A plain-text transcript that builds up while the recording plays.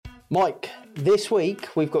Mike, this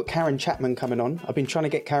week we've got Karen Chapman coming on. I've been trying to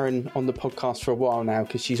get Karen on the podcast for a while now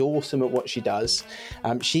because she's awesome at what she does.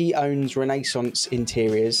 She owns Renaissance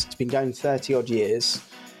Interiors. It's been going 30 odd years.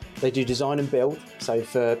 They do design and build. So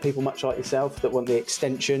for people much like yourself that want the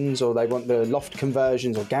extensions or they want the loft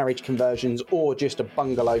conversions or garage conversions or just a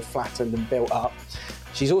bungalow flattened and built up.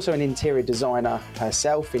 She's also an interior designer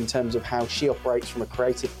herself in terms of how she operates from a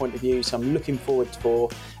creative point of view. So I'm looking forward for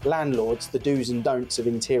landlords, the do's and don'ts of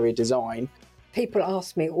interior design. People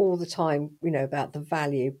ask me all the time, about the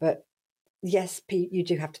value, but yes, you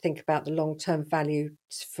do have to think about the long-term value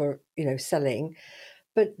for, selling,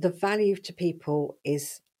 but the value to people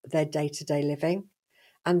is their day-to-day living.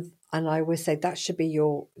 And I always say that should be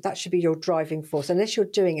your driving force, unless you're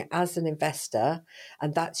doing it as an investor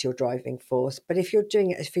and that's your driving force. But if you're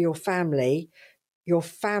doing it for your family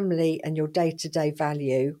and your day-to-day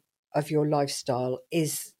value of your lifestyle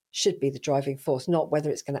should be the driving force, not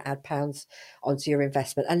whether it's going to add pounds onto your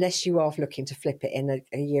investment. Unless you are looking to flip it in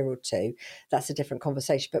a year or two, that's a different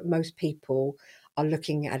conversation. But most people are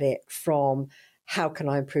looking at it from, how can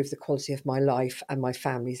I improve the quality of my life and my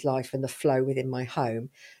family's life and the flow within my home?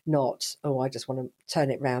 Not, I just want to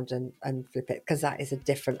turn it round and flip it, because that is a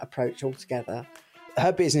different approach altogether.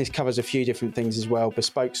 Her business covers a few different things as well,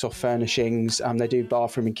 bespoke soft furnishings. They do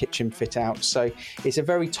bathroom and kitchen fit outs. So it's a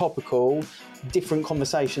very topical, different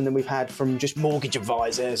conversation than we've had from just mortgage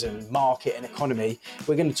advisors and market and economy.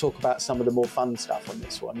 We're going to talk about some of the more fun stuff on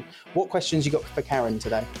this one. What questions you got for Karen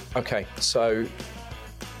today? Okay, so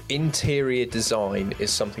interior design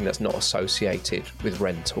is something that's not associated with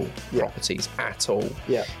rental properties at all.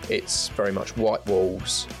 Yeah. It's very much white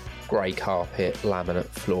walls, grey carpet, laminate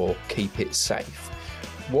floor, keep it safe.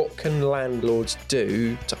 What can landlords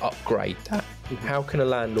do to upgrade that? Mm-hmm. How can a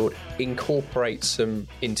landlord incorporate some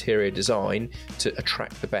interior design to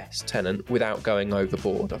attract the best tenant without going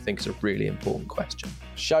overboard? I think is a really important question.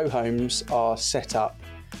 Show homes are set up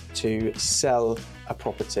to sell a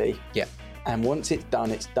property. Yeah. And once it's done,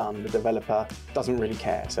 it's done. The developer doesn't really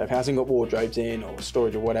care. So if it hasn't got wardrobes in or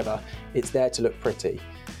storage or whatever, it's there to look pretty.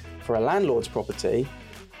 For a landlord's property,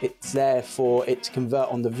 it's there for it to convert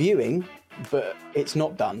on the viewing, but it's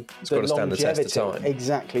not done. It's got to stand the test of time.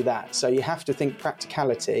 Exactly that. So you have to think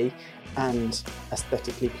practicality and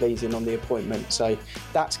aesthetically pleasing on the appointment. So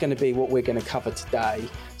that's going to be what we're going to cover today,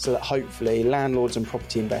 so that hopefully landlords and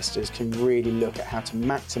property investors can really look at how to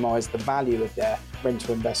maximise the value of their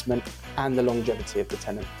rental investment and the longevity of the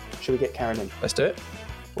tenant. Should we get Karen in? Let's do it.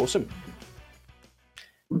 Awesome.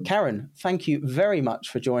 Karen, thank you very much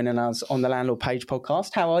for joining us on the Landlord Page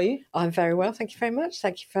podcast. How are you? I'm very well, thank you very much.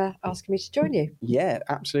 Thank you for asking me to join you. Yeah,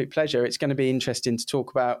 absolute pleasure. It's going to be interesting to talk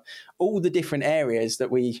about all the different areas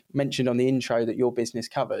that we mentioned on the intro that your business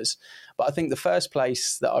covers. But I think the first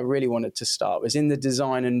place that I really wanted to start was in the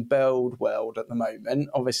design and build world at the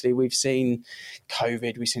moment. Obviously, we've seen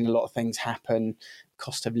COVID, we've seen a lot of things happen,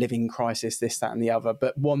 cost of living crisis, this, that and the other.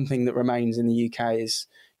 But one thing that remains in the UK is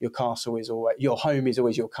your home is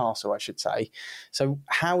always your castle, I should say. So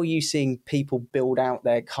how are you seeing people build out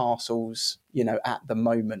their castles, at the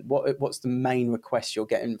moment? What's the main request you're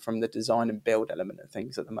getting from the design and build element of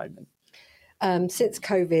things at the moment? Since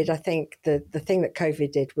COVID, I think the thing that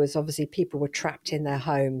COVID did was, obviously people were trapped in their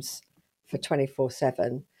homes for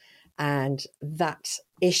 24/7. And that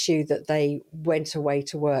issue that they went away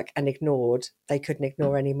to work and ignored, they couldn't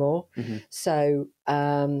ignore anymore. Mm-hmm. So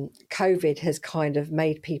COVID has kind of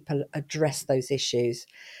made people address those issues.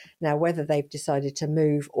 Now, whether they've decided to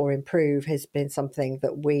move or improve has been something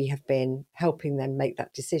that we have been helping them make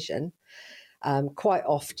that decision. Quite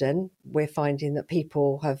often, we're finding that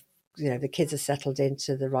people have, the kids are settled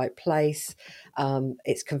into the right place.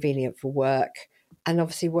 It's convenient for work. And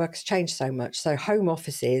obviously work has changed so much. So home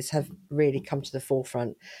offices have really come to the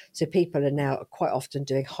forefront. So people are now quite often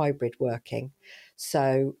doing hybrid working.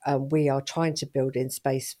 So we are trying to build in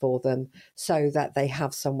space for them so that they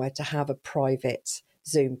have somewhere to have a private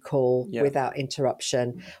Zoom call without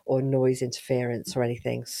interruption or noise interference or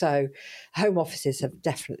anything. So home offices have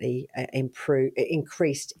definitely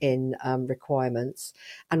increased in requirements,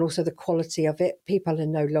 and also the quality of it. People are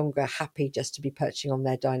no longer happy just to be perching on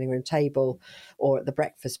their dining room table or at the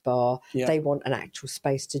breakfast bar. They want an actual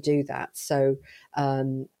space to do that. So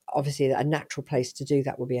obviously a natural place to do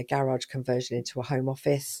that will be a garage conversion into a home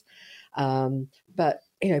office. But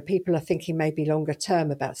people are thinking maybe longer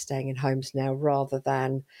term about staying in homes now, rather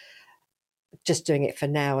than just doing it for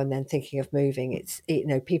now and then thinking of moving.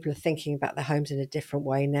 People are thinking about their homes in a different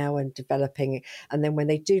way now and developing. And then when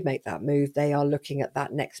they do make that move, they are looking at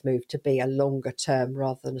that next move to be a longer term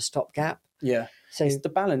rather than a stopgap. Yeah. So it's the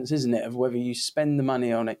balance, isn't it, of whether you spend the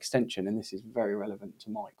money on extension, and this is very relevant to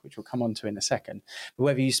Mike, which we'll come on to in a second, but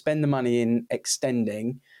whether you spend the money in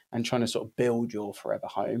extending and trying to sort of build your forever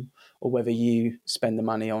home, or whether you spend the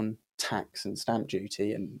money on tax and stamp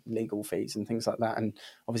duty and legal fees and things like that, and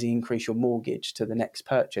obviously increase your mortgage to the next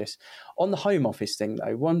purchase. On the home office thing,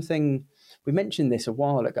 though, one thing, we mentioned this a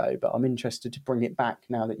while ago, but I'm interested to bring it back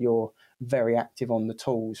now that you're very active on the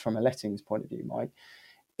tools from a lettings point of view, Mike.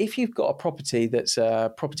 If you've got a property that's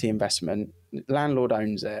a property investment, landlord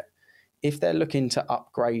owns it, if they're looking to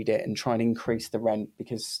upgrade it and try and increase the rent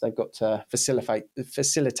because they've got to facilitate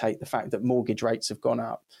the fact that mortgage rates have gone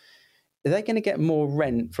up, are they going to get more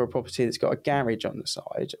rent for a property that's got a garage on the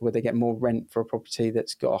side, or will they get more rent for a property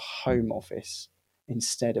that's got a home office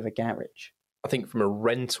instead of a garage? I think from a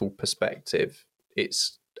rental perspective,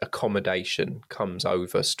 it's accommodation comes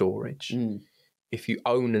over storage. If you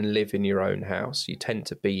own and live in your own house, you tend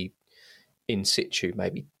to be in situ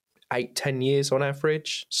maybe 8-10 years on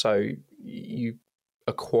average. So you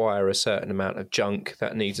acquire a certain amount of junk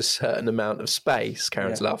that needs a certain amount of space.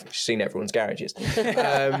 Karen's laughing. She's seen everyone's garages.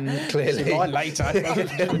 Clearly. Mine later.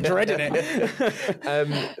 I'm dreading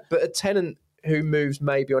it. But a tenant who moves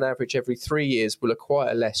maybe on average every 3 years will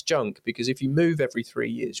acquire less junk, because if you move every 3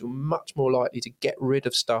 years, you're much more likely to get rid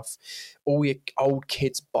of stuff, all your old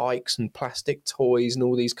kids' bikes and plastic toys and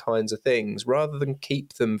all these kinds of things, rather than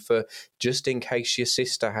keep them for just in case your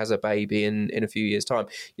sister has a baby in a few years' time.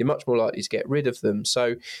 You're much more likely to get rid of them.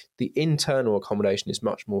 So the internal accommodation is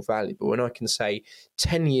much more valuable. And I can say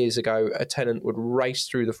 10 years ago, a tenant would race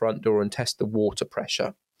through the front door and test the water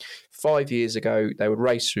pressure. 5 years ago, they would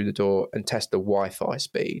race through the door and test the Wi-Fi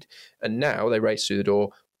speed. And now they race through the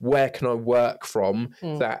door, where can I work from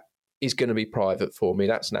that is going to be private for me?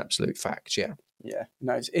 That's an absolute fact, yeah. Yeah,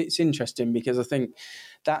 no, it's interesting, because I think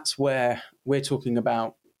that's where we're talking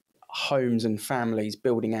about homes and families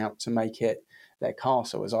building out to make it their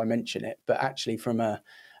castle, as I mention it. But actually from a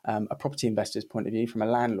property investor's point of view, from a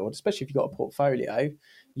landlord, especially if you've got a portfolio,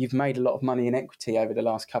 you've made a lot of money in equity over the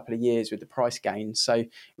last couple of years with the price gains. So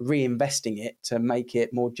reinvesting it to make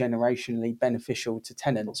it more generationally beneficial to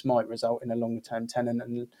tenants might result in a longer-term tenant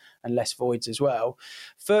and less voids as well.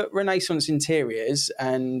 For Renaissance Interiors,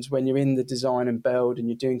 and when you're in the design and build and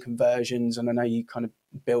you're doing conversions, and I know you kind of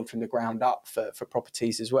build from the ground up for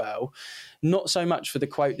properties as well, not so much for the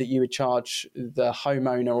quote that you would charge the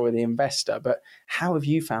homeowner or the investor, but how have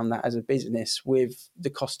you found that as a business with the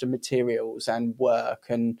cost of materials and work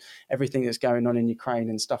and everything that's going on in Ukraine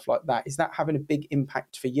and stuff like that? Is that having a big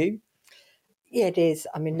impact for you? Yeah, it is.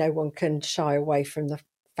 I mean, no one can shy away from the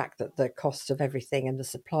fact that the cost of everything and the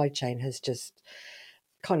supply chain has just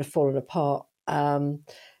kind of fallen apart.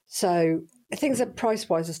 So things are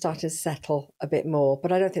price-wise are starting to settle a bit more,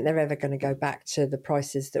 but I don't think they're ever going to go back to the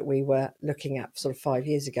prices that we were looking at sort of 5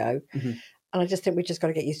 years ago. And I just think we just got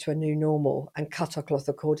to get used to a new normal and cut our cloth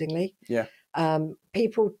accordingly. Yeah.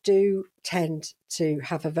 People do tend to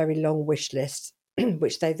have a very long wish list,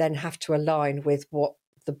 which they then have to align with what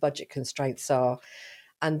the budget constraints are.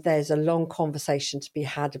 And there's a long conversation to be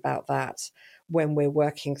had about that when we're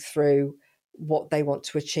working through what they want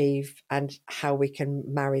to achieve and how we can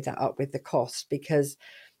marry that up with the cost. Because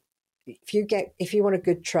if you want a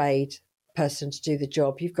good trade person to do the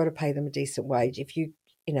job, you've got to pay them a decent wage. If you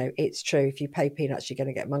it's true, if you pay peanuts, you're going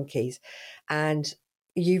to get monkeys. And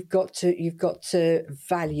you've got to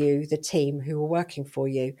value the team who are working for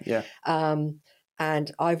you. Yeah.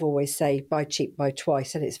 And I've always say, buy cheap, buy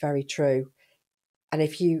twice, and it's very true. And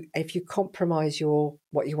if you compromise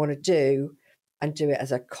what you want to do and do it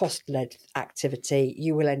as a cost-led activity,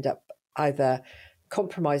 you will end up either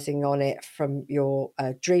compromising on it from your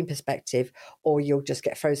dream perspective, or you'll just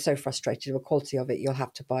get so frustrated with the quality of it, you'll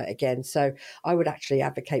have to buy it again. So I would actually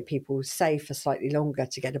advocate people save for slightly longer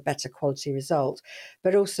to get a better quality result.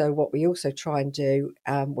 But also what we also try and do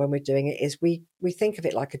when we're doing it is we think of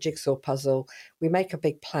it like a jigsaw puzzle. We make a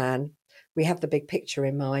big plan. We have the big picture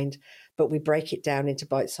in mind, but we break it down into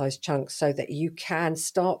bite-sized chunks so that you can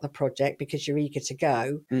start the project because you're eager to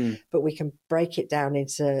go, but we can break it down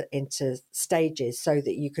into stages so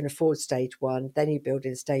that you can afford stage one, then you build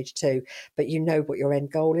in stage two, but you know what your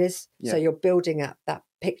end goal is. Yeah. So you're building up that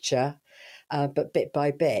picture, but bit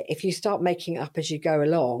by bit. If you start making it up as you go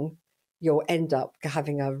along, you'll end up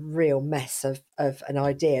having a real mess of an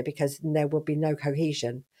idea because there will be no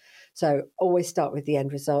cohesion. So always start with the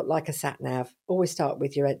end result, like a sat nav. Always start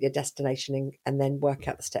with your destination and then work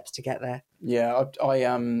out the steps to get there. Yeah,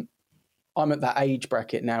 I'm at that age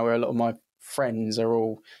bracket now where a lot of my friends are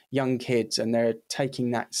all young kids and they're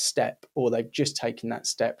taking that step, or they've just taken that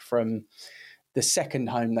step from the second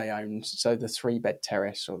home they owned, so the 3-bed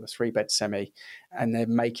terrace or the 3-bed semi, and they're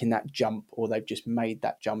making that jump, or they've just made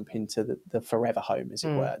that jump into the forever home, as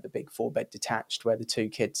it were, the big 4-bed detached where the 2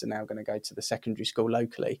 kids are now going to go to the secondary school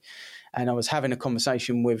locally. And I was having a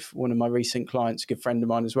conversation with one of my recent clients, a good friend of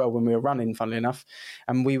mine as well, when we were running, funnily enough,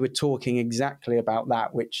 and we were talking exactly about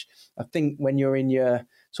that, which I think when you're in your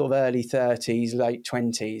sort of early 30s, late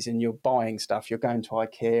 20s, and you're buying stuff, you're going to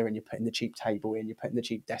IKEA and you're putting the cheap table in, you're putting the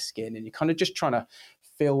cheap desk in, and you're kind of just trying to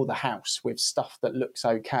fill the house with stuff that looks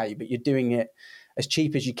okay, but you're doing it as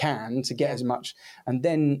cheap as you can to get as much. And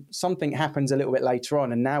then something happens a little bit later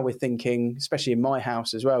on, and now we're thinking, especially in my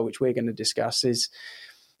house as well, which we're going to discuss, is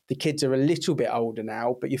the kids are a little bit older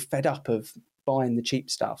now, but you're fed up of buying the cheap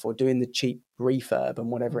stuff or doing the cheap refurb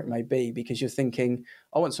and whatever it may be, because you're thinking,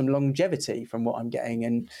 I want some longevity from what I'm getting.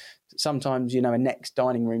 And sometimes, a next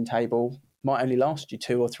dining room table might only last you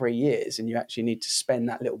 2 or 3 years, and you actually need to spend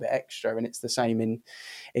that little bit extra. And it's the same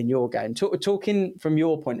in your game. Talking from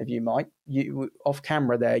your point of view, Mike, you off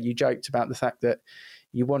camera there, you joked about the fact that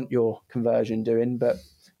you want your conversion doing, but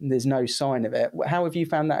there's no sign of it. How have you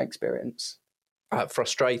found that experience?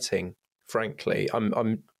 Frustrating, frankly.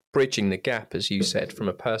 I'm bridging the gap, as you said, from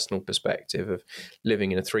a personal perspective of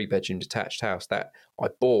living in a 3-bedroom detached house that I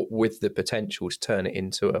bought with the potential to turn it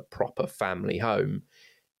into a proper family home,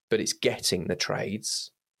 but it's getting the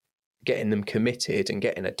trades, getting them committed and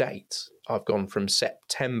getting a date. I've gone from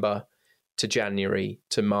September to January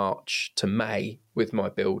to March to May with my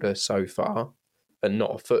builder so far, and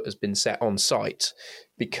not a foot has been set on site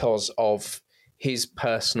because of his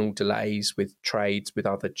personal delays with trades, with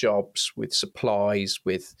other jobs, with supplies,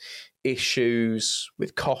 with issues,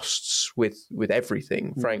 with costs, with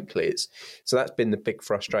everything, frankly. So that's been the big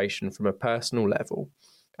frustration from a personal level.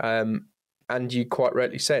 And you quite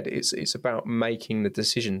rightly said, it's about making the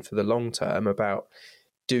decision for the long term about,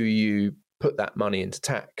 do you put that money into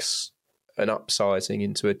tax and upsizing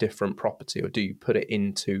into a different property, or do you put it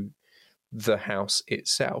into the house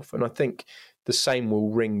itself? And I think the same will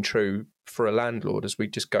ring true for a landlord, as we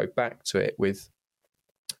just go back to it with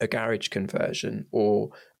a garage conversion or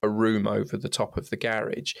a room over the top of the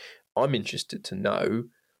garage. I'm interested to know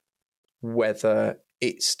whether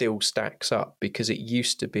it still stacks up, because it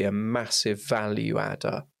used to be a massive value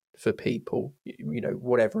adder for people.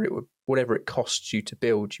 Whatever it costs you to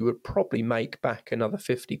build, you would probably make back another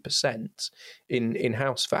 50% in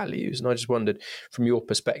house values. And I just wondered, from your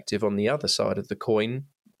perspective on the other side of the coin,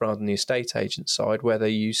 rather than the estate agent side, whether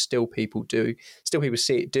you still people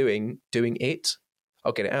see it doing it.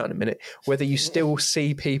 I'll get it out in a minute. Whether you still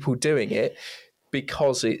see people doing it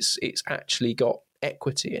because it's actually got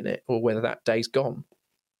equity in it, or whether that day's gone.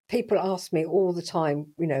 People ask me all the time,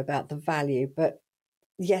 about the value, but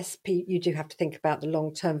yes, you do have to think about the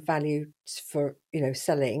long-term value for,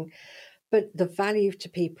 selling, but the value to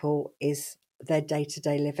people is their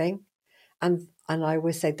day-to-day living. And I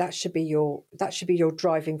always say that should be your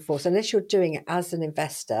driving force, unless you're doing it as an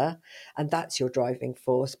investor and that's your driving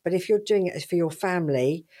force. But if you're doing it for your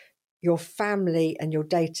family and your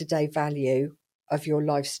day-to-day value of your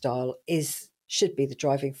lifestyle should be the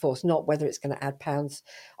driving force, not whether it's going to add pounds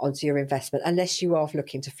onto your investment, unless you are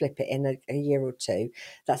looking to flip it in a year or two.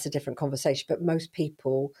 That's a different conversation. But most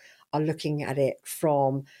people are looking at it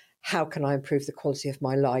from, how can I improve the quality of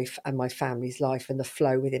my life and my family's life and the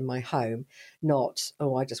flow within my home? Not,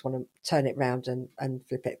 I just want to turn it round and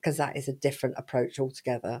flip it, because that is a different approach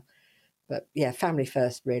altogether. But yeah, family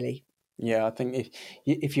first, really. Yeah, I think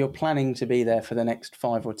if you're planning to be there for the next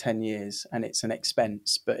 5 or 10 years and it's an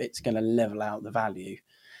expense, but it's going to level out the value,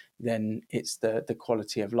 then it's the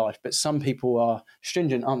quality of life. But some people are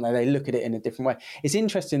stringent, aren't they? They look at it in a different way. It's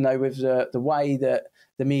interesting, though, with the way that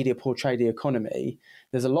the media portray the economy,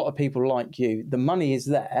 there's a lot of people like you. The money is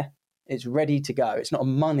there. It's ready to go. It's not a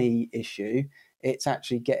money issue. It's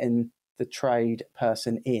actually getting the trade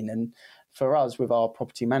person in. And for us, with our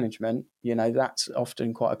property management, that's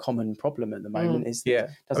often quite a common problem at the moment.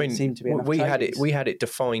 Doesn't seem to be enough trades. We had it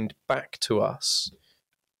defined back to us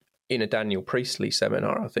in a Daniel Priestley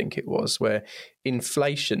seminar, I think it was, where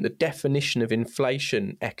inflation, the definition of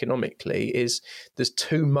inflation economically is there's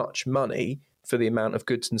too much money for the amount of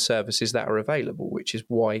goods and services that are available, which is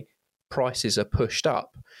why prices are pushed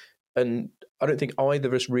up. And I don't think either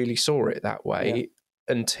of us really saw it that way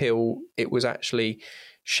until it was actually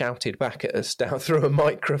shouted back at us down through a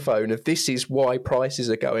microphone of, this is why prices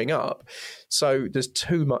are going up. So there's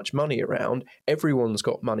too much money around. Everyone's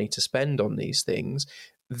got money to spend on these things.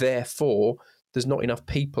 Therefore, there's not enough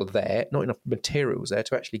people there, not enough materials there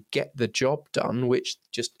to actually get the job done, which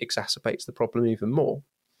just exacerbates the problem even more.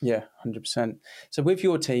 Yeah, 100%. So with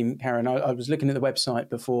your team, Karen, I was looking at the website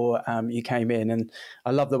before you came in, and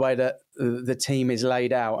I love the way that the team is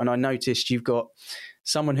laid out. And I noticed you've got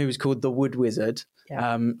someone who was called the Wood Wizard,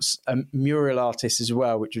 a mural artist as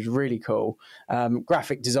well, which was really cool.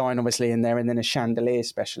 Graphic design, obviously, in there, and then a chandelier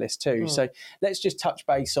specialist too. So let's just touch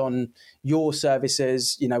base on your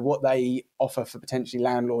services, what they offer for potentially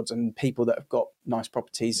landlords and people that have got nice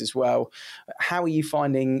properties as well. How are you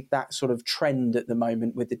finding that sort of trend at the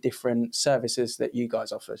moment with the different services that you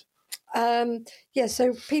guys offered?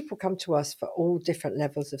 So people come to us for all different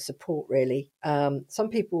levels of support, really. Some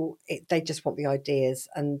people, they just want the ideas,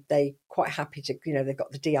 and they quite happy to, they've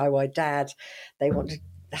got the DIY dad, they want to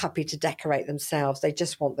happy to decorate themselves. They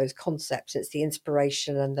just want those concepts. It's the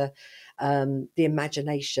inspiration and the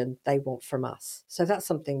imagination they want from us. So that's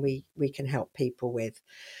something we can help people with.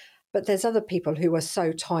 But there's other people who are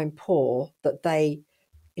so time poor that they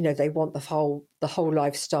want the whole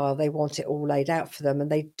lifestyle. They want it all laid out for them, and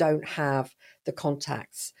they don't have the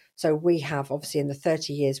contacts. So we have, obviously, in the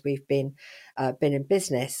 30 years we've been in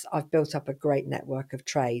business, I've built up a great network of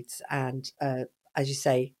trades, and as you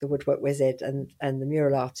say, the woodwork wizard and the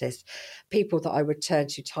mural artist, people that I would turn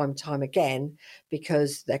to time and time again,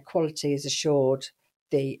 because their quality is assured,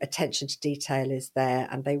 the attention to detail is there,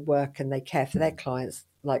 and they work and they care for their clients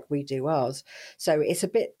like we do ours. So it's a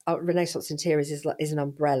bit, Renaissance Interiors is an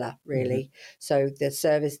umbrella, really. Mm-hmm. So the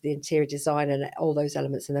service, the interior design and all those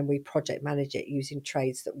elements, and then we project manage it using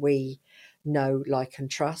trades that we know, like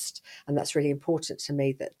and trust. And that's really important to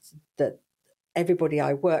me, that everybody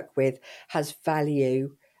I work with has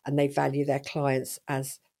value, and they value their clients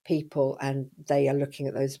as people, and they are looking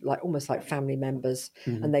at those almost like family members,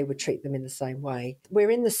 and they would treat them in the same way.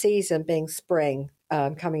 We're in the season, being spring,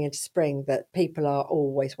 coming into spring, that people are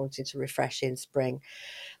always wanting to refresh in spring.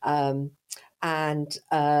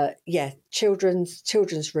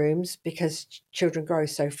 Children's rooms, because children grow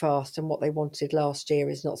so fast, and what they wanted last year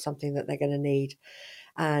is not something that they're going to need.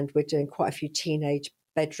 And we're doing quite a few teenage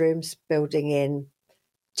bedrooms, building in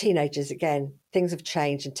teenagers. Again, things have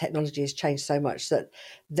changed and technology has changed so much that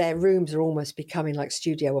their rooms are almost becoming like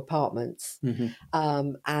studio apartments.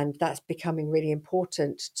 And that's becoming really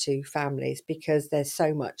important to families, because there's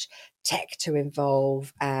so much tech to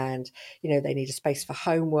involve, and they need a space for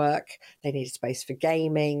homework, they need a space for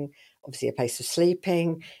gaming, obviously a place for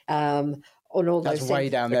sleeping, on all that's those way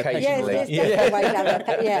things. down there. Yes, it's definitely way down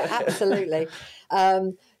there. Yeah, absolutely.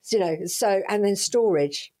 So, and then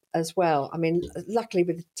storage as well. I mean, luckily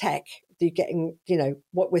with tech, you're getting,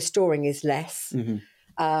 what we're storing is less.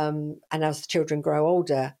 And as the children grow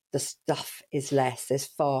older, the stuff is less. There's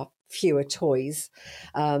far fewer toys.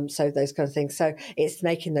 So those kind of things. So it's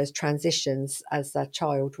making those transitions as their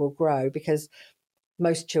child will grow, because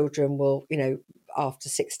most children will, after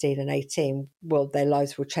 16 and 18, their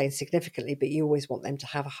lives will change significantly, but you always want them to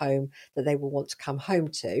have a home that they will want to come home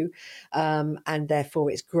to. And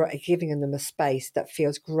therefore it's giving them a space that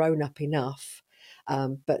feels grown up enough,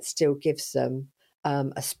 but still gives them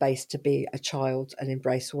a space to be a child and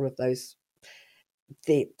embrace all of those,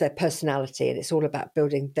 their personality. And it's all about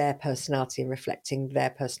building their personality and reflecting their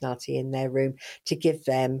personality in their room to give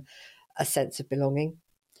them a sense of belonging.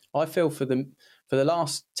 I feel for the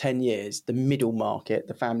last 10 years, the middle market,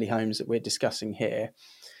 the family homes that we're discussing here,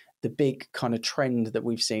 the big kind of trend that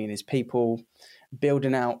we've seen is people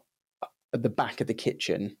building out at the back of the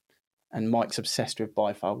kitchen. And Mike's obsessed with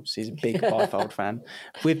bifolds. He's a big bifold fan.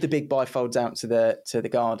 With the big bifolds out to the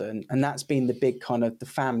garden, and that's been the big kind of the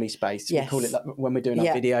family space. Yes. We call it, when we're doing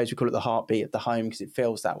our videos, we call it the heartbeat of the home, because it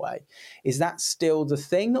feels that way. Is that still the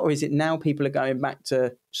thing, or is it now people are going back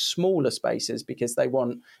to smaller spaces because they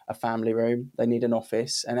want a family room, they need an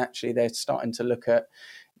office, and actually they're starting to look at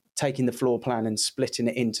taking the floor plan and splitting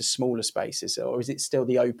it into smaller spaces? Or is it still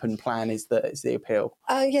the open plan is the appeal?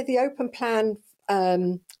 The open plan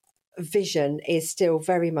vision is still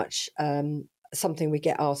very much something we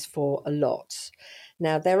get asked for a lot.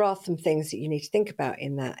 Now, there are some things that you need to think about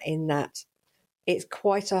in that it's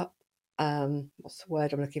quite a what's the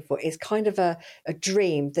word I'm looking for? It's kind of a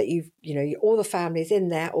dream that all the families in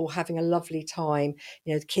there all having a lovely time.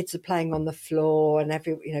 The kids are playing on the floor and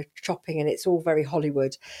chopping, and it's all very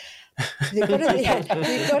Hollywood. You've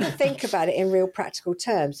got to think about it in real practical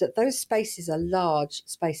terms, that those spaces are large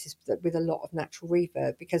spaces with a lot of natural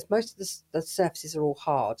reverb, because most of the surfaces are all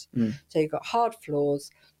hard. So you've got hard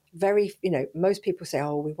floors, most people say,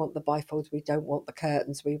 oh, we want the bifolds, we don't want the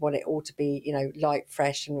curtains, we want it all to be, light,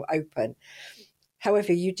 fresh and open.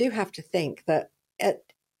 However, you do have to think that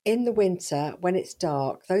in the winter, when it's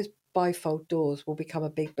dark, those bifold doors will become a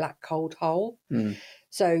big black cold hole.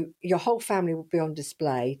 So your whole family will be on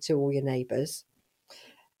display to all your neighbours.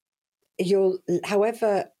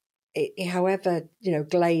 however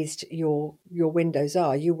glazed your windows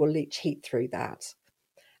are, you will leach heat through that,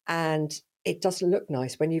 and it doesn't look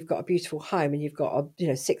nice when you've got a beautiful home and you've got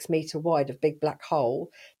a 6 meter wide of big black hole.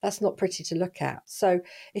 That's not pretty to look at. So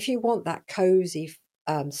if you want that cozy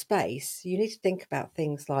space, you need to think about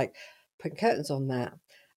things like putting curtains on that.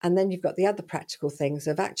 And then you've got the other practical things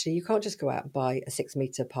of actually you can't just go out and buy a 6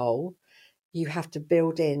 meter pole. You have to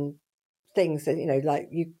build in things that, like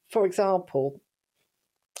you, for example,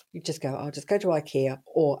 you just go, I'll just go to IKEA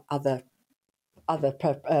or other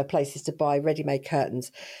places to buy ready-made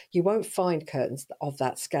curtains. You won't find curtains of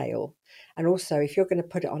that scale. And also, if you're going to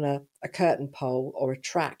put it on a curtain pole or a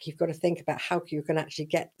track, you've got to think about how you can actually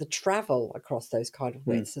get the travel across those kind of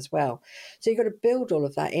widths as well. So you've got to build all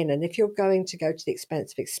of that in. And if you're going to go to the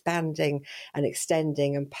expense of expanding and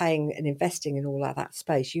extending and paying and investing in all of that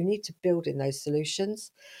space, you need to build in those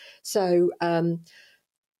solutions. So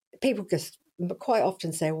people just quite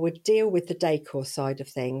often say, well, we'll deal with the decor side of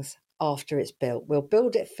things after it's built. We'll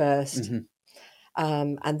build it first,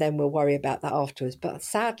 and then we'll worry about that afterwards. But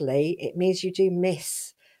sadly, it means you do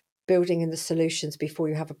miss building in the solutions before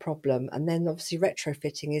you have a problem. And then obviously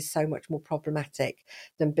retrofitting is so much more problematic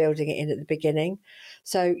than building it in at the beginning.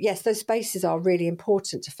 So yes, those spaces are really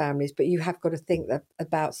important to families, but you have got to think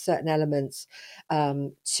about certain elements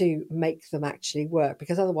to make them actually work,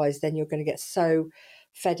 because otherwise then you're going to get so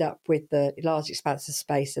fed up with the large expanse of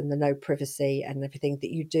space and the no privacy and everything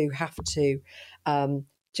that you do have to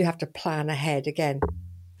plan ahead again.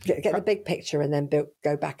 Get the big picture and then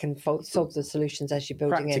go back and solve the solutions as you're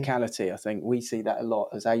building practicality. I think we see that a lot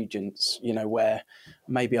as agents, where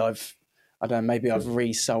maybe I've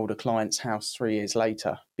resold a client's house 3 years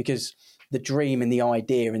later because the dream and the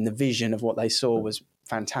idea and the vision of what they saw was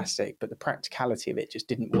fantastic, but the practicality of it just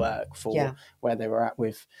didn't work for where they were at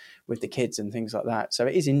with the kids and things like that. So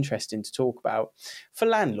it is interesting to talk about. For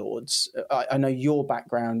landlords, I know your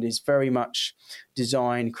background is very much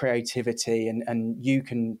design, creativity, and you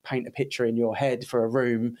can paint a picture in your head for a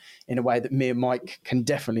room in a way that me and Mike can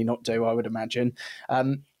definitely not do, I would imagine.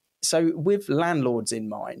 So with landlords in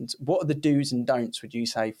mind, what are the do's and don'ts, would you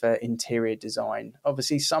say, for interior design?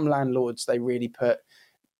 Obviously, some landlords, they really put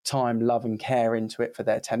time, love and care into it for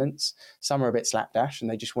their tenants. Some are a bit slapdash and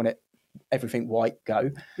they just want everything white, go.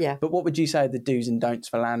 Yeah. But what would you say are the do's and don'ts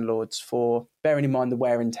for landlords, for bearing in mind the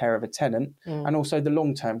wear and tear of a tenant and also the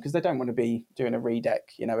long term, because they don't want to be doing a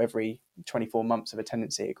redeck, every 24 months of a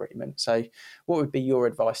tenancy agreement. So what would be your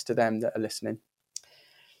advice to them that are listening?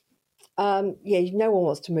 No one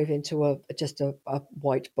wants to move into just a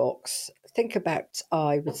white box. Think about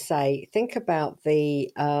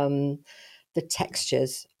the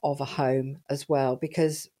textures of a home as well,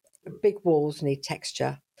 because big walls need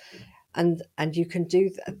texture, and you can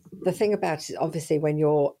do the thing about it. Obviously, when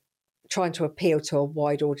you're trying to appeal to a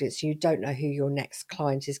wide audience, you don't know who your next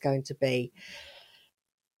client is going to be.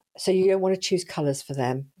 So you don't want to choose colours for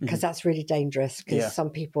them, because that's really dangerous, because some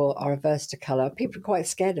people are averse to colour. People are quite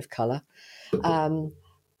scared of colour.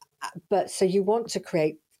 But so you want to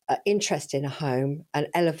create interest in a home and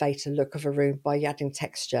elevate a look of a room by adding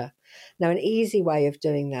texture. Now, an easy way of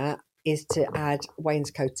doing that is to add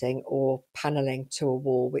wainscoting or panelling to a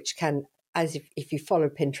wall, which can, if you follow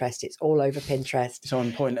Pinterest, it's all over Pinterest. It's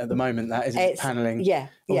on point at the moment, that isn't it? Panelling.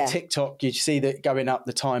 Or TikTok, you see that going up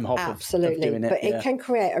the time hop of doing it. But it can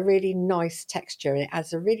create a really nice texture, and it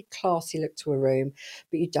adds a really classy look to a room,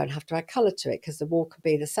 but you don't have to add colour to it, because the wall could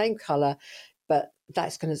be the same colour, but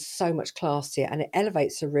that's going to be so much classier, and it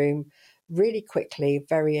elevates a room really quickly,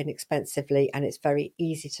 very inexpensively, and it's very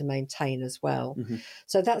easy to maintain as well.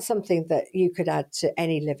 So that's something that you could add to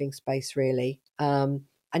any living space, really. And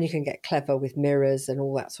you can get clever with mirrors and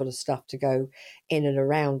all that sort of stuff to go in and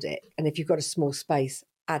around it. And if you've got a small space,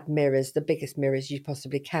 add mirrors, the biggest mirrors you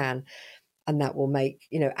possibly can. And that will make,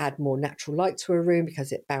 add more natural light to a room,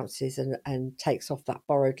 because it bounces and takes off that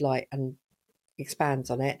borrowed light and expands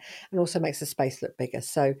on it, and also makes the space look bigger.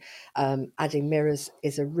 So adding mirrors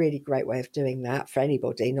is a really great way of doing that for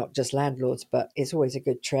anybody, not just landlords, but it's always a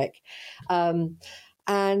good trick.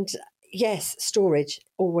 And yes, storage,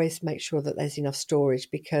 always make sure that there's enough storage,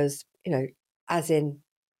 because, as in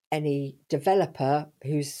any developer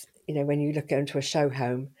who's, when you look into a show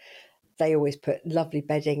home, they always put lovely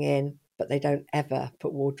bedding in, but they don't ever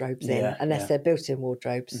put wardrobes in unless they're built-in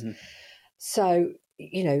wardrobes. So,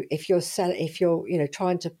 if you're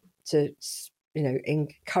trying to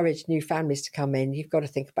encourage new families to come in, you've got to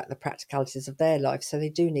think about the practicalities of their life. So they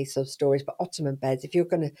do need some storage, but ottoman beds, if you're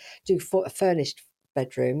going to do furnished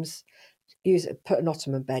bedrooms, put an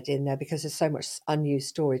ottoman bed in there, because there's so much unused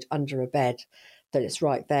storage under a bed that it's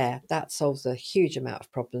right there. That solves a huge amount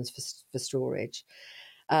of problems for storage.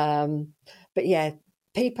 But yeah,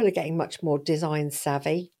 people are getting much more design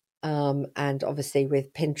savvy. And obviously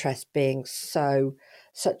with Pinterest being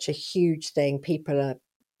such a huge thing, people are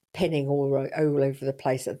pinning all over the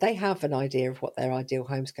place that they have an idea of what their ideal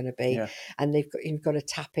home's going to be, and you've got to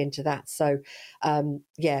tap into that. So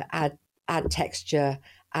add texture,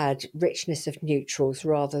 add richness of neutrals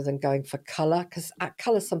rather than going for colour, because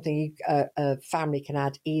colour is something a family can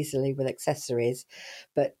add easily with accessories,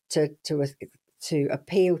 but to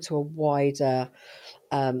appeal to a wider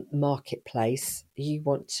marketplace, you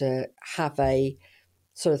want to have a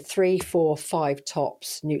sort of 3, 4, 5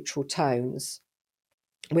 tops neutral tones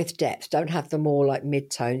with depth. Don't have them all like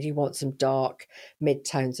mid-tones. You want some dark,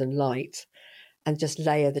 mid-tones and light, and just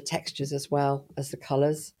layer the textures as well as the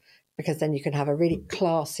colours, because then you can have a really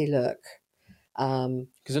classy look.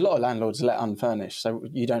 Because a lot of landlords let unfurnished, so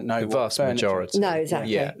you don't know the vast majority. No,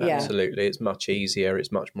 exactly. Yeah, absolutely. It's much easier.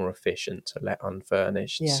 It's much more efficient to let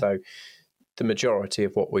unfurnished. Yeah. So the majority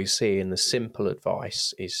of what we see in the simple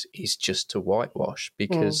advice is just to whitewash,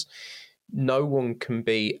 because no one can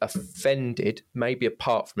be offended, maybe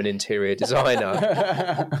apart from an interior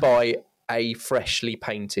designer, by a freshly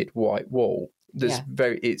painted white wall.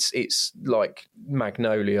 It's like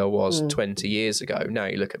Magnolia was 20 years ago. Now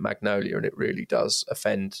you look at Magnolia and it really does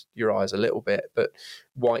offend your eyes a little bit, but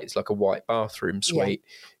white is like a white bathroom suite.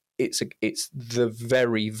 It's the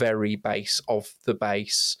very, very base of the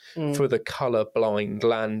base for the colour blind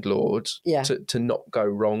landlord to not go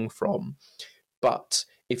wrong from. But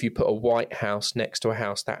if you put a white house next to a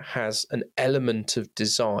house that has an element of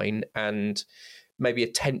design and maybe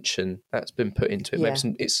attention that's been put into it,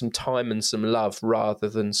 maybe it's some time and some love rather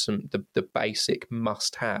than the basic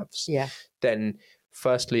must-haves, then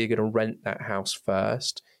firstly you're going to rent that house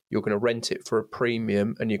first. You're going to rent it for a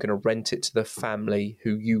premium, and you're going to rent it to the family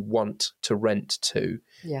who you want to rent to,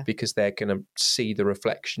 because they're going to see the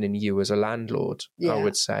reflection in you as a landlord, I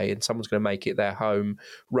would say, and someone's going to make it their home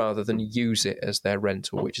rather than use it as their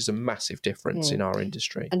rental, which is a massive difference in our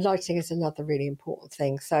industry. And lighting is another really important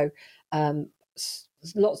thing. So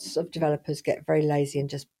lots of developers get very lazy and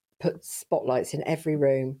just put spotlights in every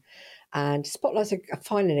room, and spotlights are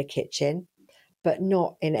fine in a kitchen, but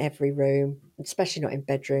not in every room, especially not in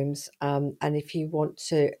bedrooms. And if you want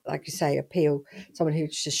to, like you say, appeal someone who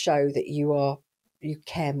just show that you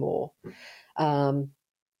care more.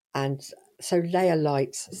 And so layer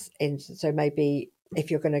lights in. So maybe if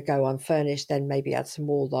you're going to go unfurnished, then maybe add some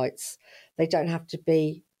wall lights. They don't have to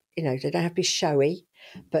be, they don't have to be showy,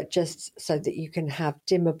 but just so that you can have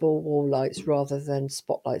dimmable wall lights rather than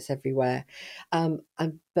spotlights everywhere.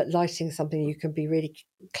 But lighting is something you can be really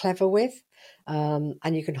clever with,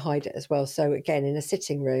 and you can hide it as well. So again, in a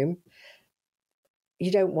sitting room,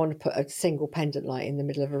 you don't want to put a single pendant light in the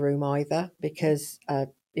middle of a room either, because if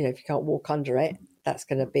you can't walk under it, that's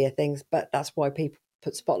going to be a thing. But that's why people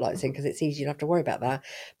put spotlights in, because it's easy, you don't have to worry about that.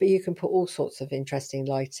 But you can put all sorts of interesting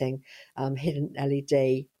lighting, hidden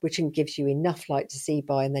LED, which gives you enough light to see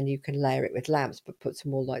by, and then you can layer it with lamps, but put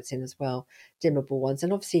some more lights in as well, dimmable ones.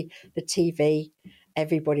 And obviously the TV,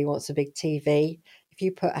 everybody wants a big TV. If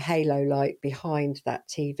you put a halo light behind that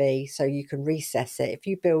TV so you can recess it, if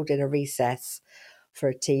you build in a recess for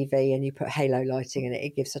a TV and you put halo lighting in it,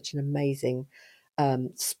 it gives such an amazing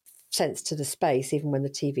sense to the space, even when the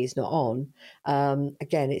TV is not on.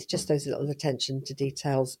 Again, it's just those little attention to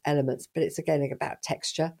details elements, but it's again about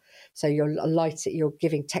texture. So you're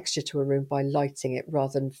giving texture to a room by lighting it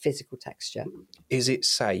rather than physical texture. Is it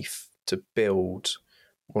safe to build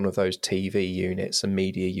one of those TV units, a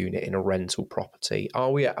media unit in a rental property?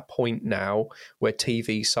 Are we at a point now where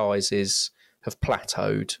TV sizes have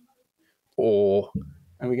plateaued, or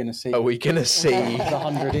Are we going to see the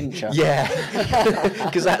 100-incher? Yeah,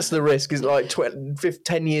 because that's the risk. Is like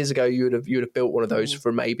 10 years ago, you would have built one of those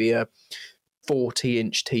for maybe a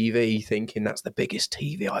 40-inch TV, thinking that's the biggest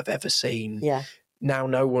TV I've ever seen. Yeah. Now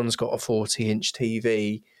no one's got a 40-inch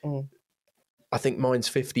TV. I think mine's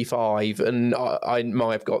 55, and I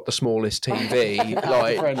might have got the smallest TV.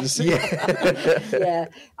 Yeah.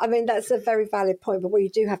 I mean, that's a very valid point. But what you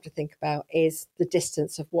do have to think about is the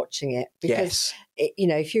distance of watching it, because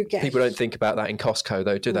if you get people don't think about that in Costco,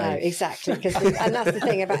 though, do they? No, exactly. And that's the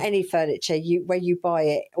thing about any furniture. Where you buy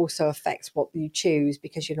it also affects what you choose,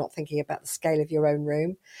 because you're not thinking about the scale of your own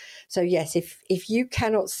room. So yes, if you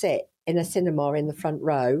cannot sit in a cinema in the front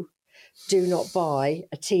row, do not buy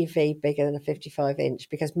a TV bigger than a 55-inch,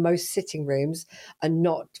 because most sitting rooms are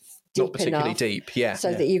not particularly deep,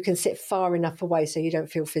 that you can sit far enough away so you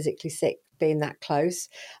don't feel physically sick being that close.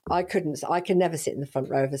 I can never sit in the front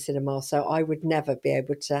row of a cinema, so I would never be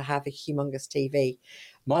able to have a humongous TV.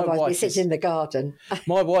 I'd be sitting in the garden.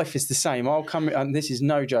 My wife is the same. I'll come, and this is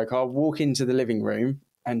no joke, I'll walk into the living room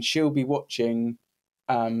and she'll be watching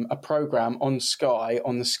a programme on Sky,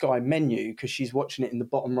 on the Sky menu, because she's watching it in the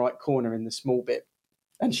bottom right corner in the small bit.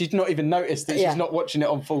 And she's not even noticed that she's not watching it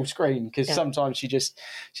on full screen, because sometimes she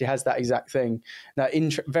has that exact thing. Now,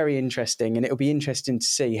 very interesting, and it'll be interesting to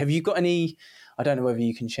see. Have you got any, I don't know whether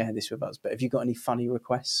you can share this with us, but have you got any funny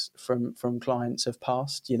requests from clients of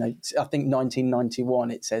past? You know, I think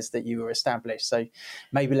 1991 it says that you were established, so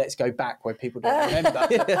maybe let's go back where people don't remember.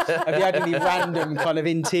 Have you had any random kind of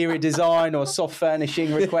interior design or soft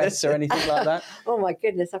furnishing requests or anything like that? Oh my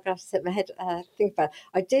goodness, I've got to sit my head think about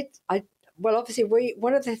it. Well, obviously,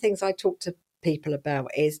 one of the things I talk to people about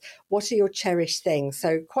is, what are your cherished things?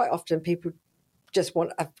 So quite often people just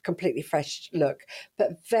want a completely fresh look,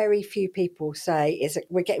 but very few people say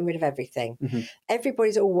we're getting rid of everything. Mm-hmm.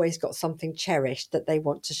 Everybody's always got something cherished that they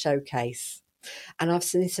want to showcase. And I've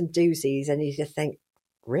seen some doozies and you just think,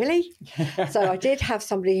 really? So I did have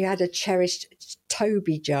somebody who had a cherished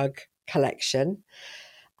Toby jug collection,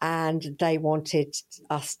 and they wanted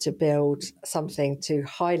us to build something to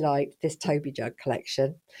highlight this Toby jug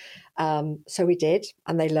collection. So we did,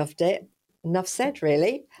 and they loved it. Enough said,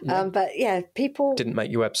 really. Yeah. But yeah, people didn't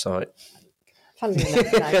make your website. Funnily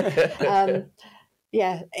enough, no.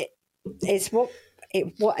 It's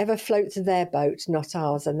whatever floats their boat, not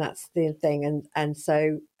ours, and that's the thing. And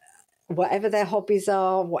so, whatever their hobbies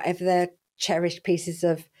are, whatever their cherished pieces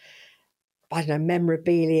of, I don't know,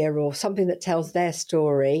 memorabilia or something that tells their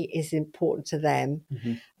story is important to them.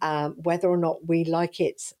 Mm-hmm. Whether or not we like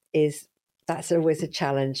it that's always a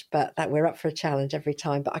challenge, but that we're up for a challenge every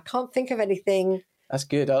time. But I can't think of anything. That's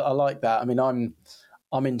good. I like that. I mean,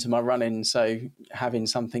 I'm into my running, so having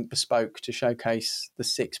something bespoke to showcase the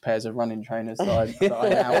 6 pairs of running trainers that I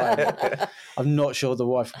now own. I'm not sure the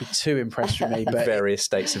wife would be too impressed with me, but various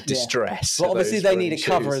states of distress. But obviously they need a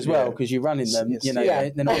cover as well, because you're running them. You know,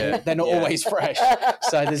 they're not always fresh.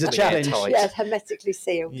 So there's a challenge. Hermetically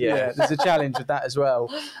sealed. Yeah, there's a challenge with that as well.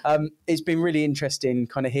 It's been really interesting,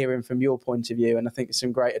 kind of hearing from your point of view, and I think there's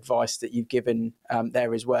some great advice that you've given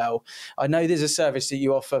there as well. I know there's a service that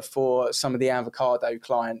you offer for some of the avocado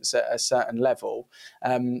clients at a certain level.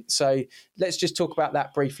 So let's just talk about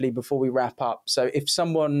that briefly before we wrap up. So if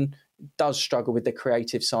someone does struggle with the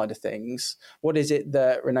creative side of things, what is it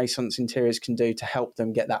that Renaissance Interiors can do to help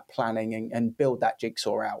them get that planning and build that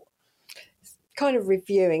jigsaw out? Kind of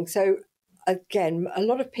reviewing. So again, a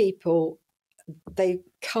lot of people, they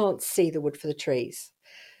can't see the wood for the trees.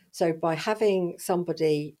 So by having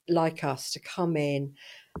somebody like us to come in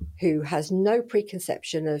who has no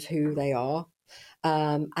preconception of who they are,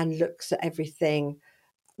 and looks at everything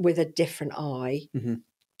with a different eye, mm-hmm.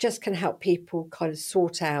 just can help people kind of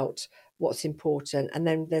sort out what's important. And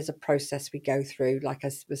then there's a process we go through, like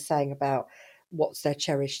I was saying, about what's their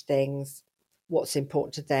cherished things, what's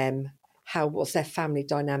important to them, what's their family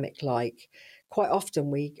dynamic like. Quite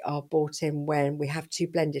often we are brought in when we have 2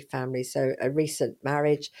 blended families, so a recent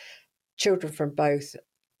marriage, children from both,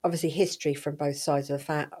 obviously history from both sides of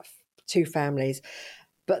the 2 families.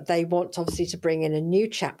 But they want obviously to bring in a new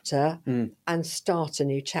chapter and start a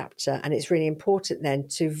new chapter. And it's really important then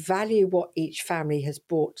to value what each family has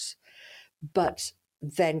brought, but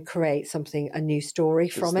then create a new story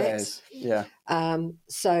from it. Yeah.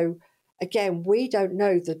 So again, we don't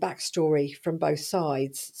know the backstory from both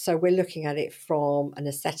sides. So we're looking at it from an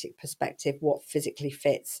aesthetic perspective, what physically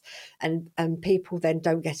fits. And people then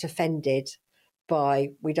don't get offended by,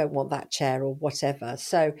 we don't want that chair or whatever.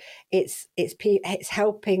 So it's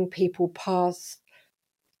helping people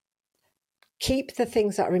keep the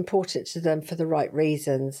things that are important to them for the right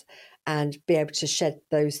reasons, and be able to shed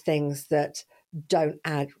those things that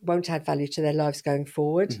won't add value to their lives going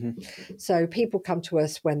forward. Mm-hmm. So people come to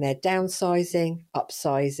us when they're downsizing,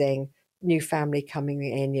 upsizing, new family coming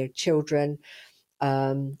in, children,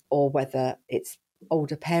 or whether it's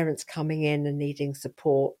older parents coming in and needing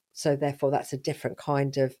support. So therefore that's a different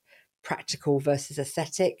kind of practical versus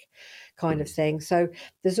aesthetic kind of thing. So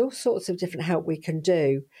there's all sorts of different help we can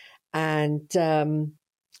do. And I'm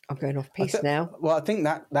going off piece now. Well, I think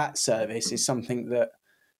that service is something that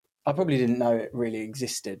I probably didn't know it really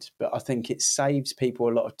existed, but I think it saves people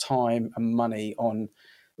a lot of time and money on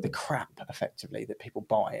the crap, effectively, that people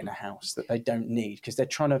buy in a house that they don't need, because they're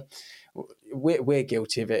trying to. We're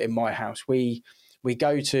guilty of it in my house. We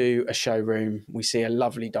go to a showroom, we see a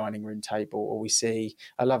lovely dining room table, or we see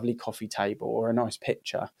a lovely coffee table or a nice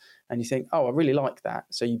picture, and you think, oh, I really like that.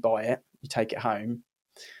 So you buy it, you take it home.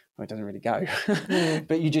 well, it doesn't really go.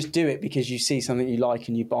 But you just do it because you see something you like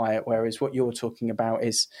and you buy it. Whereas what you're talking about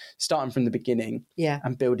is starting from the beginning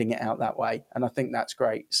and building it out that way. And I think that's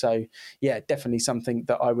great. So yeah, definitely something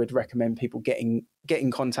that I would recommend people get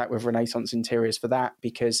in contact with Renaissance Interiors for that,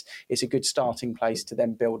 because it's a good starting place to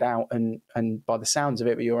then build out. And by the sounds of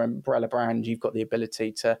it, with your umbrella brand, you've got the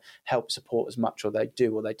ability to help support as much or they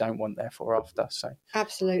do or they don't want therefore after. So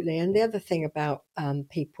absolutely. And the other thing about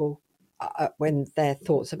people when their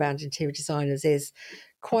thoughts around interior designers is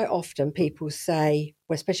quite often people say,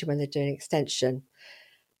 well, especially when they're doing extension,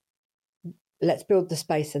 let's build the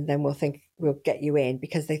space and then we'll get you in,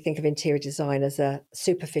 because they think of interior design as a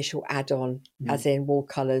superficial add-on, as in wall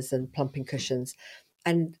colours and plumping cushions.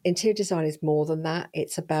 And interior design is more than that.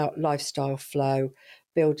 It's about lifestyle flow,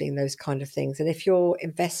 building those kind of things. And if you're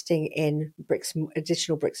investing in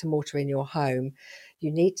additional bricks and mortar in your home,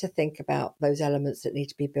 you need to think about those elements that need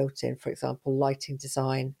to be built in. For example, lighting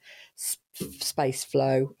design, space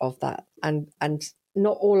flow of that. And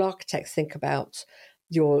not all architects think about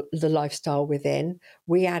the lifestyle within.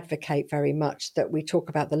 We advocate very much that we talk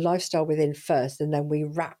about the lifestyle within first, and then we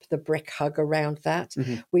wrap the brick hug around that.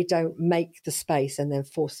 We don't make the space and then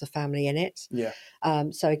force the family in it.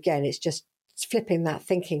 So again, it's just flipping that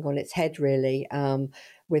thinking on its head, really,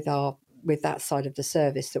 with that side of the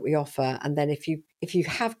service that we offer. And then if you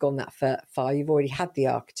have gone that far, you've already had the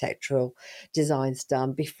architectural designs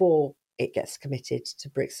done before it gets committed to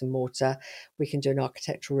bricks and mortar, we can do an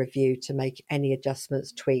architectural review to make any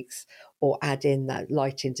adjustments, tweaks, or add in that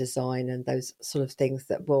lighting design and those sort of things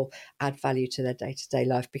that will add value to their day-to-day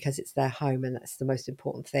life, because it's their home and that's the most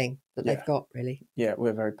important thing that they've got, really. Yeah,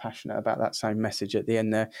 we're very passionate about that same message at the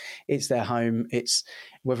end there. It's their home. It's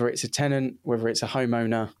whether it's a tenant, whether it's a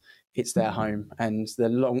homeowner, it's their home. And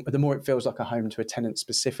the more it feels like a home to a tenant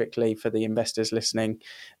specifically, for the investors listening,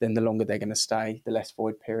 then the longer they're going to stay, the less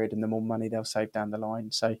void period and the more money they'll save down the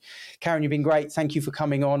line. So Karen, you've been great. Thank you for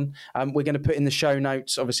coming on. We're going to put in the show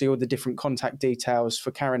notes, obviously, all the different contact details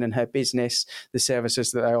for Karen and her business, the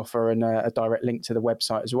services that they offer, and a direct link to the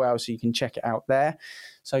website as well, so you can check it out there.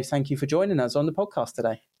 So thank you for joining us on the podcast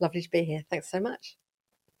today. Lovely to be here. Thanks so much.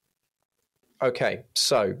 Okay,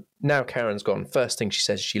 so now Karen's gone. First thing she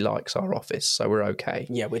says, she likes our office, so we're okay.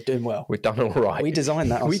 Yeah, we're doing well. We've done all right. We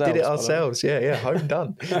designed that ourselves. We did it ourselves, yeah, home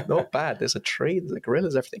done. Not bad. There's a tree, there's a grill,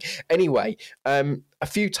 there's everything. Anyway, a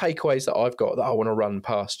few takeaways that I've got that I want to run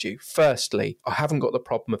past you. Firstly, I haven't got the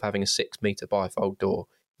problem of having a 6-metre bifold door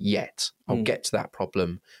yet. I'll get to that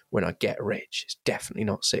problem when I get rich. It's definitely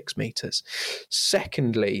not 6 metres.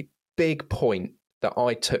 Secondly, big point that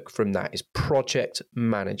I took from that is project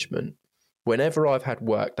management. Whenever I've had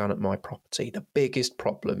work done at my property, the biggest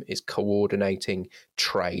problem is coordinating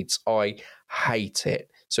trades. I hate it.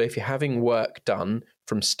 So if you're having work done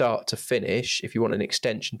from start to finish, if you want an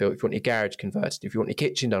extension built, if you want your garage converted, if you want your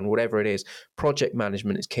kitchen done, whatever it is, project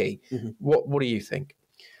management is key. What do you think?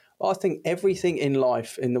 Well, I think everything in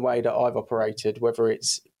life, in the way that I've operated, whether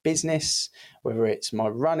it's business, whether it's my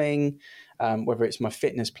running, whether it's my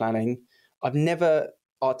fitness planning, I've never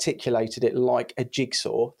articulated it like a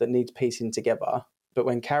jigsaw that needs piecing together. But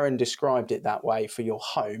when Karen described it that way for your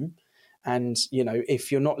home, and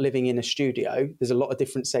if you're not living in a studio, there's a lot of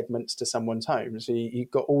different segments to someone's home. So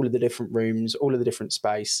you've got all of the different rooms, all of the different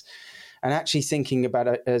space, and actually thinking about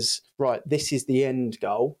it as, right, this is the end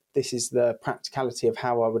goal, this is the practicality of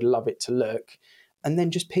how I would love it to look, and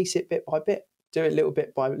then just piece it bit by bit. Do it little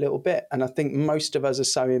bit by little bit. And I think most of us are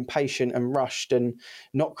so impatient and rushed and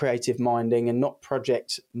not creative minding and not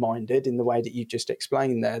project minded in the way that you just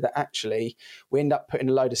explained there, that actually we end up putting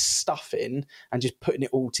a load of stuff in and just putting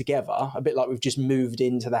it all together, a bit like we've just moved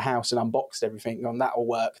into the house and unboxed everything and that'll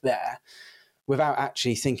work there, without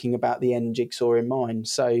actually thinking about the end jigsaw in mind.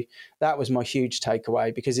 So that was my huge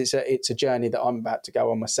takeaway, because it's a journey that I'm about to go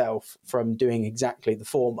on myself, from doing exactly the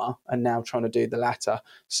former and now trying to do the latter.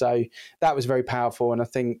 So that was very powerful. And I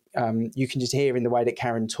think you can just hear in the way that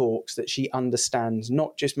Karen talks that she understands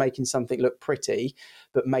not just making something look pretty,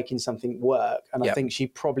 but making something work. And I think she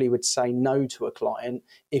probably would say no to a client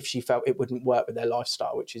if she felt it wouldn't work with their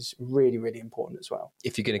lifestyle, which is really, really important as well.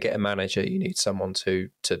 If you're going to get a manager, you need someone to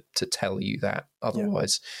tell you that.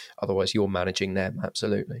 Otherwise you're managing them.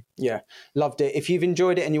 Absolutely. Yeah, loved it. If you've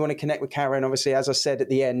enjoyed it and you want to connect with Karen, obviously, as I said at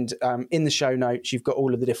the end, in the show notes, you've got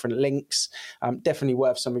all of the different links. Definitely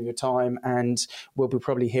worth some of your time, and we'll be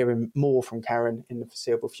probably hearing more from Karen in the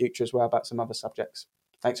foreseeable future as well about some other subjects.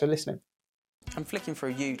 Thanks for listening. I'm flicking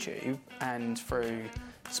through YouTube and through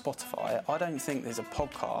Spotify. I don't think there's a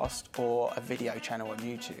podcast or a video channel on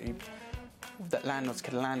YouTube that landlords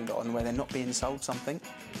could land on where they're not being sold something?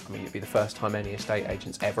 I mean, it'd be the first time any estate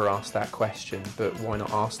agents ever asked that question, but why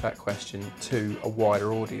not ask that question to a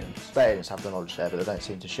wider audience? Estate agents have the knowledge there, but they don't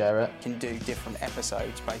seem to share it. You can do different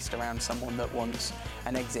episodes based around someone that wants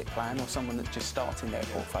an exit plan or someone that's just starting their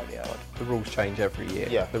portfolio. The rules change every year.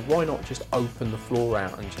 Yeah. But why not just open the floor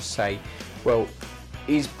out and just say, well,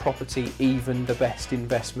 is property even the best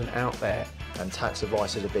investment out there? And tax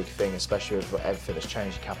advice is a big thing, especially with everything that's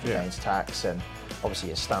changed, capital gains tax and obviously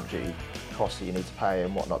your stamp duty costs that you need to pay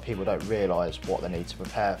and whatnot. People don't realise what they need to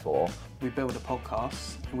prepare for. We build a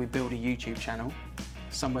podcast and we build a YouTube channel,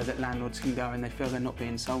 somewhere that landlords can go and they feel they're not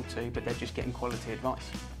being sold to, but they're just getting quality advice.